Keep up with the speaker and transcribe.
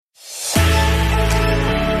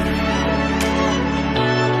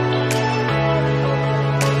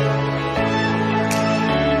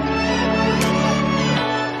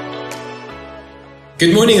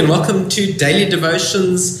Good morning and welcome to Daily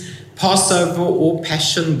Devotions, Passover or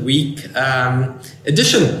Passion Week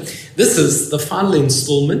edition. This is the final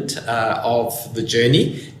installment of the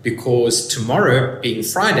journey because tomorrow, being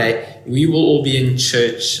Friday, we will all be in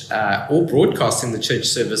church or broadcasting the church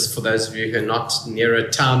service for those of you who are not near a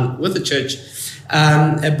town with a church.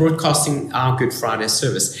 Broadcasting our Good Friday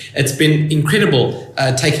service. It's been incredible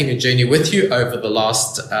taking a journey with you over the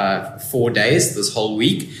last 4 days, this whole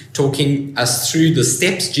week, talking us through the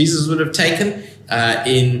steps Jesus would have taken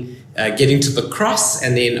in getting to the cross,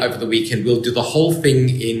 and then over the weekend we'll do the whole thing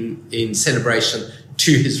in celebration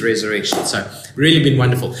to his resurrection. So really been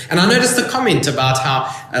wonderful. And I noticed a comment about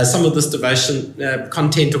how some of this devotion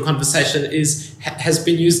content or conversation has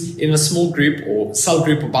been used in a small group or cell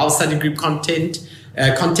group or Bible study group context.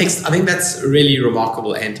 I think that's really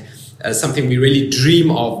remarkable and something we really dream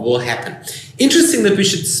of will happen. Interesting that we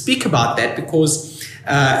should speak about that because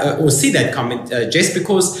or see that comment, Jess,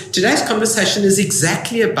 because today's conversation is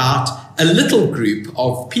exactly about a little group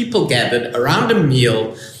of people gathered around a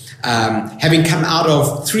meal, having come out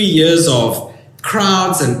of 3 years of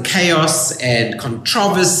crowds and chaos and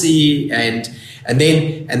controversy and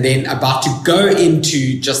then about to go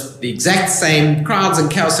into just the exact same crowds and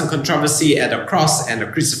chaos and controversy at a cross and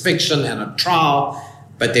a crucifixion and a trial,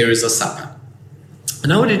 but there is a supper.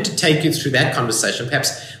 And I wanted to take you through that conversation.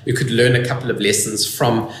 Perhaps we could learn a couple of lessons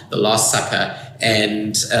from the Last Supper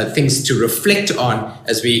and things to reflect on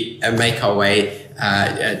as we make our way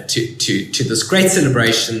to this great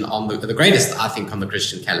celebration on the greatest, I think, on the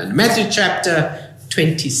Christian calendar. Matthew chapter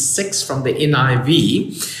 26 from the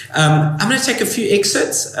NIV. I'm going to take a few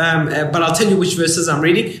excerpts, but I'll tell you which verses I'm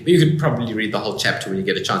reading. But you could probably read the whole chapter when you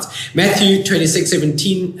get a chance. Matthew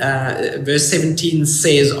 26:17, verse 17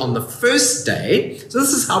 says, on the first day, so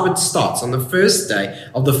this is how it starts, on the first day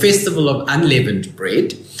of the festival of unleavened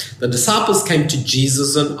bread, the disciples came to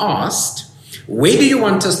Jesus and asked, where do you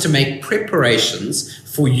want us to make preparations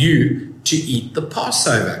for you to eat the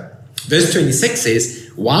Passover? Verse 26 says,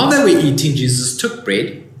 while they were eating, Jesus took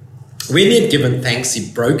bread. When he had given thanks,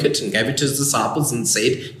 he broke it and gave it to his disciples and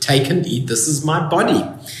said, take and eat, this is my body.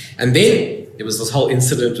 And then there was this whole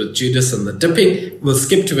incident with Judas and the dipping. We'll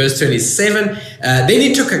skip to verse 27. Then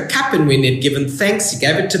he took a cup, and when he had given thanks, he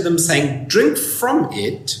gave it to them, saying, drink from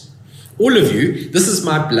it, all of you, this is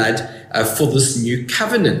my blood for this new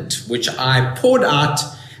covenant, which I poured out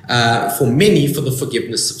for many for the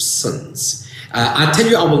forgiveness of sins. I tell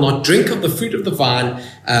you, I will not drink of the fruit of the vine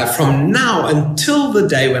from now until the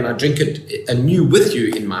day when I drink it anew with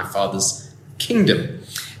you in my Father's kingdom.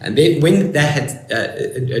 And then when they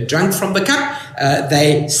had drunk from the cup,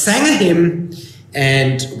 they sang a hymn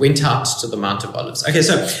and went out to the Mount of Olives. Okay,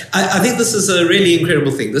 so I think this is a really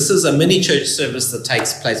incredible thing. This is a mini church service that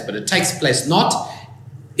takes place, but it takes place not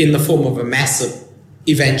in the form of a massive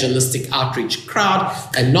evangelistic outreach crowd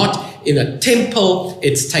and not in a temple.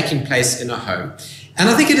 It's taking place in a home. And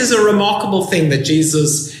I think it is a remarkable thing that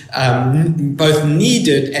Jesus both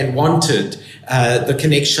needed and wanted the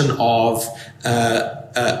connection of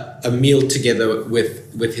a meal together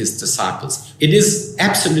with his disciples. It is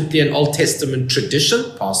absolutely an Old Testament tradition,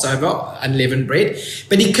 Passover, unleavened bread,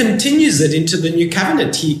 but he continues it into the New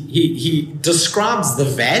Covenant. He describes the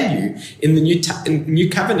value in the New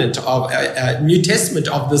Covenant of New Testament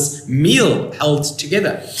of this meal held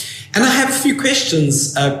together. And I have a few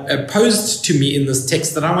questions posed to me in this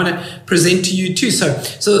text that I want to present to you too. So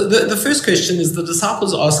the first question is the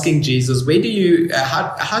disciples asking Jesus,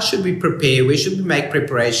 how should we prepare? Where should we make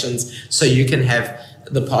preparations so you can have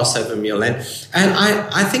the Passover meal? And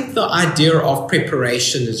I think the idea of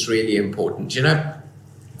preparation is really important. You know,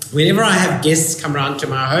 whenever I have guests come around to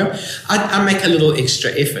my home, I make a little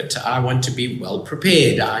extra effort. I want to be well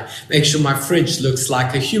prepared. I make sure my fridge looks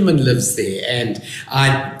like a human lives there. And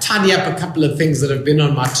I tidy up a couple of things that have been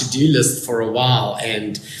on my to-do list for a while.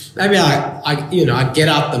 And maybe I get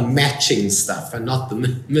out the matching stuff and not the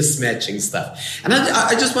mismatching stuff. And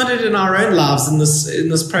I just wondered in our own lives, in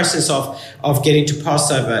this process of getting to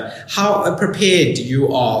Passover, how prepared you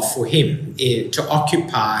are for him to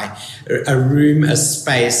occupy a room, a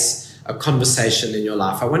space, a conversation in your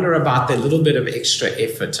life. I wonder about that little bit of extra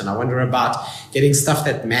effort, and I wonder about getting stuff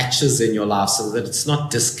that matches in your life so that it's not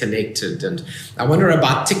disconnected. And I wonder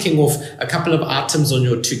about ticking off a couple of items on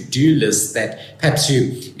your to-do list that perhaps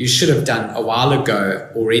you should have done a while ago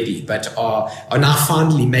already, but are now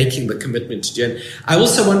finally making the commitment to do. And I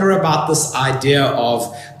also wonder about this idea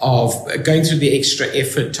of going through the extra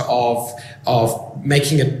effort of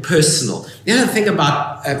making it personal. The other thing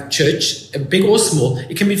about a church, big or small,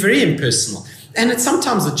 it can be very impersonal. And it's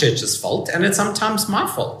sometimes the church's fault, and it's sometimes my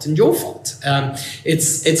fault and your fault.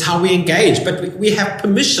 It's how we engage, but we have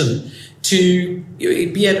permission to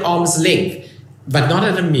be at arm's length, but not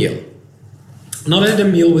at a meal. Not at a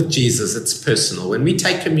meal with Jesus. It's personal. When we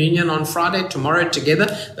take communion on Friday, tomorrow together,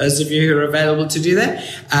 those of you who are available to do that,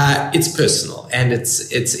 it's personal and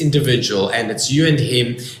it's individual, and it's you and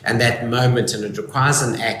him and that moment, and it requires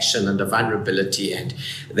an action and a vulnerability, and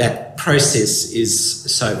that process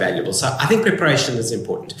is so valuable. So I think preparation is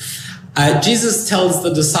important. Jesus tells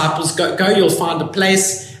the disciples, go, you'll find a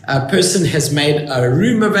place. A person has made a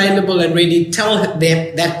room available and ready. Tell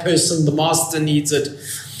that person the master needs it.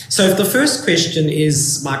 So if the first question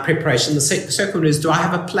is my preparation, the second is, do I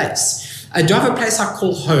have a place? Do I have a place I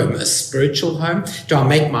call home, a spiritual home? Do I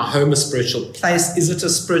make my home a spiritual place? Is it a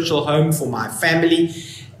spiritual home for my family?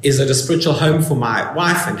 Is it a spiritual home for my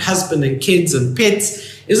wife and husband and kids and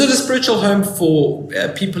pets? Is it a spiritual home for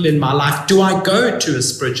people in my life? Do I go to a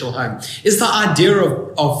spiritual home? Is the idea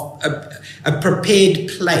of a prepared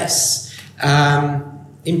place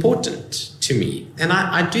important to me? And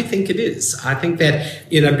I do think it is. I think that,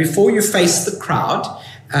 before you face the crowd,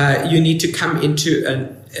 you need to come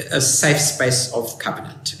into a safe space of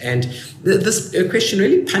covenant. And this question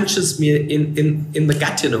really punches me in the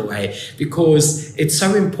gut in a way, because it's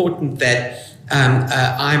so important that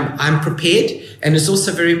I'm prepared, and it's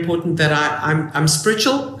also very important that I'm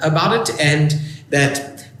spiritual about it, and that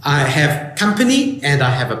I have company and I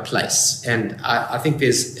have a place. And I think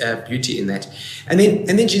there's beauty in that. And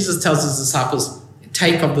then Jesus tells his disciples,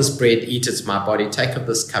 take of this bread, eat, it's my body. Take of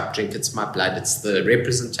this cup, drink, it's my blood. It's the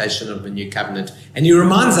representation of the new covenant. And he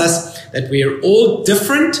reminds us that we are all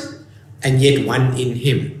different and yet one in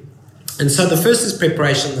him. And so the first is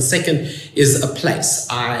preparation. The second is a place.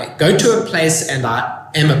 I go to a place and I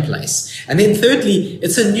am a place. And then thirdly,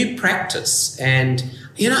 it's a new practice. And,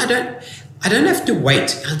 I don't have to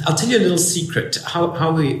wait. I'll tell you a little secret. How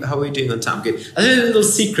are we doing on time? Good. I'll tell you a little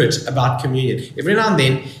secret about communion. Every now and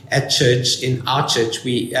then at church, in our church,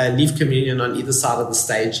 we leave communion on either side of the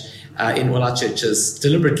stage in all our churches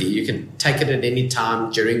deliberately. You can take it at any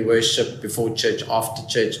time during worship, before church, after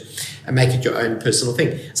church, and make it your own personal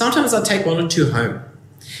thing. Sometimes I take one or two home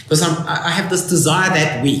because I have this desire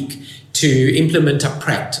that week to implement a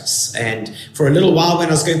practice. And for a little while, when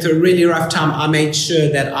I was going through a really rough time, I made sure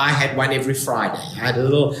that I had one every Friday. I had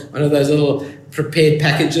one of those little prepared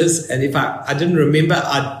packages, and if I didn't remember,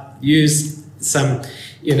 I'd use some,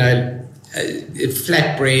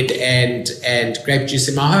 flatbread and grape juice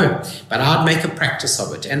in my home. But I'd make a practice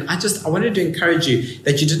of it. And I wanted to encourage you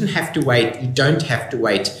that you didn't have to wait. You don't have to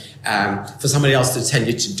wait for somebody else to tell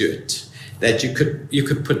you to do it. That you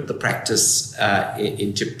could put the practice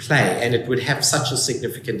into play, and it would have such a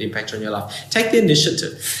significant impact on your life. Take the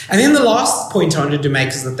initiative. And then the last point I wanted to make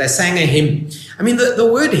is that they sang a hymn. I mean, the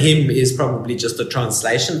word hymn is probably just a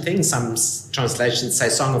translation thing. Some translations say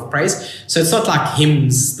song of praise. So it's not like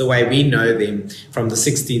hymns the way we know them from the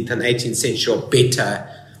 16th and 18th century, or better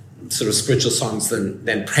sort of spiritual songs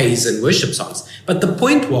than praise and worship songs. But the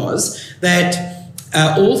point was that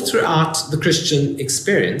all throughout the Christian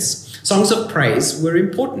experience, songs of praise were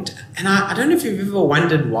important. And I don't know if you've ever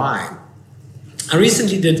wondered why. I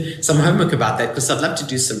recently did some homework about that because I'd love to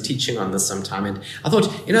do some teaching on this sometime. And I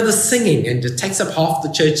thought, the singing, and it takes up half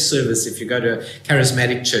the church service if you go to a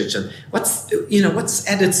charismatic church. And what's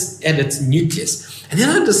at its nucleus? And then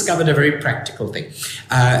I discovered a very practical thing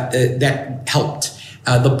that helped.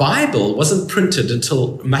 The Bible wasn't printed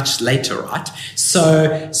until much later, right?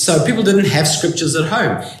 So people didn't have scriptures at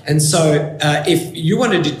home. And so if you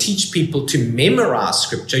wanted to teach people to memorize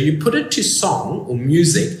scripture, you put it to song or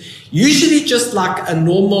music, usually just like a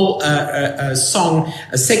normal a song,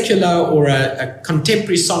 a secular or a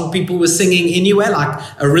contemporary song people were singing anyway, like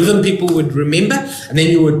a rhythm people would remember. And then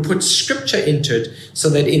you would put scripture into it so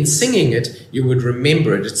that in singing it, you would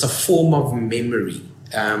remember it. It's a form of memory.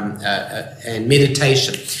 And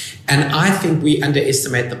meditation. And I think we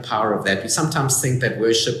underestimate the power of that. We sometimes think that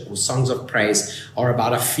worship or songs of praise are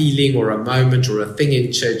about a feeling or a moment or a thing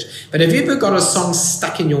in church. But have you ever got a song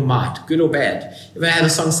stuck in your mind, good or bad? Ever had a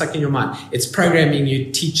song stuck in your mind? It's programming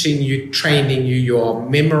you, teaching you, training you. You are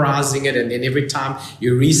memorizing it, and then every time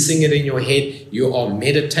you re-sing it in your head, you are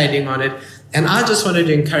meditating on it. And I just wanted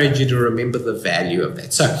to encourage you to remember the value of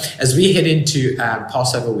that. So as we head into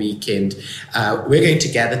Passover weekend, we're going to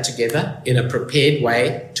gather together in a prepared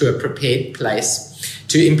way to a prepared place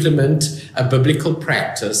to implement a biblical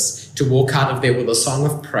practice, to walk out of there with a song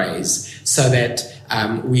of praise so that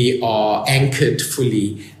we are anchored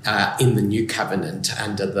fully in the new covenant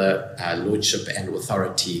under the lordship and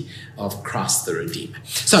authority of Christ the Redeemer.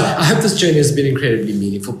 So I hope this journey has been incredibly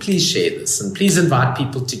meaningful. Please share this and please invite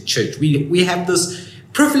people to church. We have this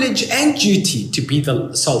privilege and duty to be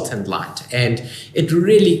the salt and light, and it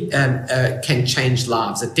really can change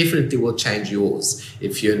lives. It definitely will change yours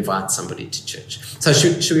if you invite somebody to church. So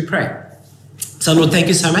should we pray? So Lord, thank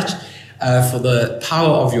you so much for the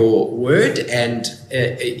power of your word, and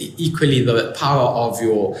equally the power of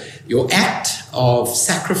your act of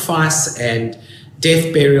sacrifice and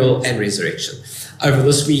death, burial, and resurrection. Over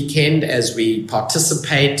this weekend, as we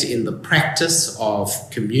participate in the practice of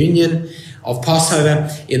communion, of Passover,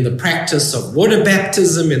 in the practice of water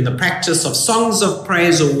baptism, in the practice of songs of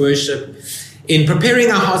praise or worship, in preparing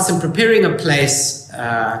our hearts and preparing a place,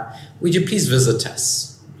 would you please visit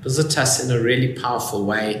us? Visit us in a really powerful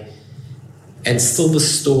way, and still the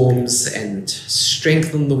storms, and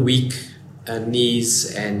strengthen the weak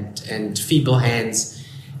knees and feeble hands,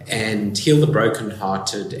 and heal the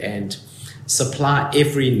brokenhearted, and supply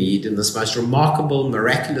every need in this most remarkable,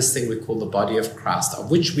 miraculous thing we call the body of Christ,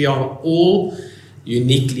 of which we are all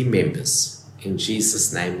uniquely members. In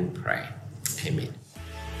Jesus' name we pray. Amen.